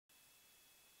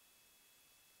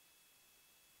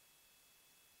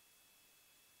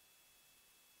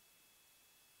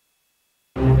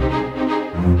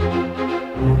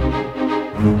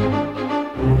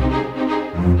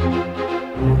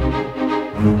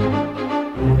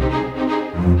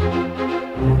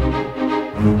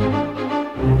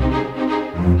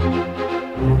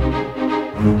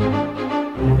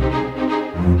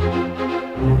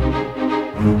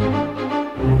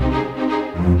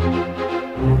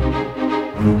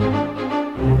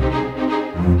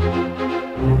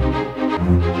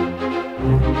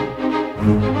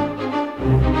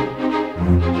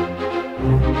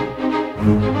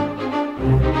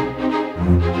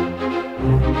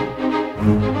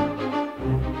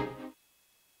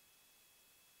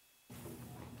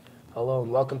Hello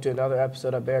and welcome to another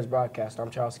episode of Bears Broadcast.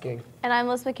 I'm Charles King. And I'm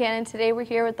Liz McCann, and today we're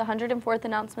here with the 104th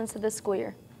announcements of this school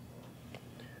year.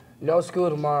 No school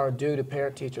tomorrow due to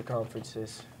parent-teacher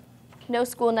conferences. No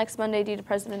school next Monday due to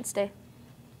President's Day.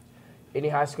 Any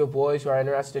high school boys who are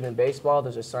interested in baseball,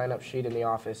 there's a sign-up sheet in the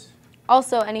office.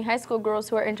 Also, any high school girls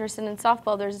who are interested in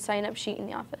softball, there's a sign-up sheet in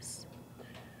the office.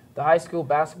 The high school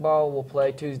basketball will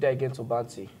play Tuesday against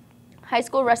Buncie. High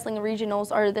school wrestling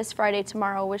regionals are this Friday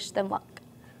tomorrow. Wish them luck.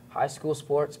 High school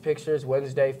sports pictures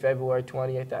Wednesday, February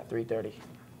 28th at 3:30.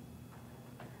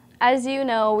 As you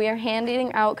know, we are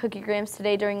handing out cookie grams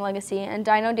today during Legacy, and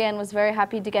Dino Dan was very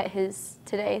happy to get his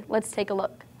today. Let's take a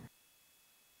look.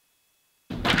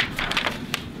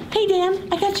 Hey Dan,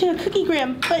 I got you a cookie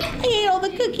gram, but I ate all the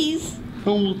cookies.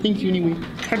 Oh, well, thank you anyway.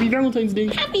 Happy Valentine's Day.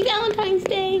 Happy Valentine's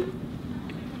Day.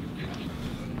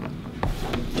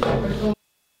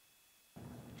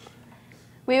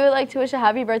 We would like to wish a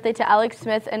happy birthday to Alex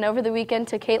Smith, and over the weekend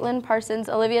to Caitlin Parsons,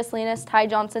 Olivia Salinas, Ty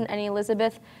Johnson, and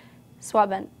Elizabeth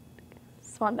Swanbeck.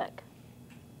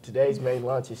 Today's main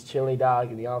lunch is chili dog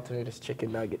and the alternate is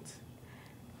chicken nuggets.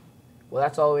 Well,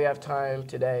 that's all we have time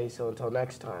today, so until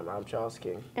next time, I'm Charles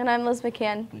King. And I'm Liz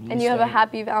McCann, and you have a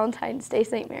happy Valentine's Day,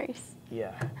 St. Mary's.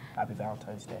 Yeah, happy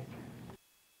Valentine's Day.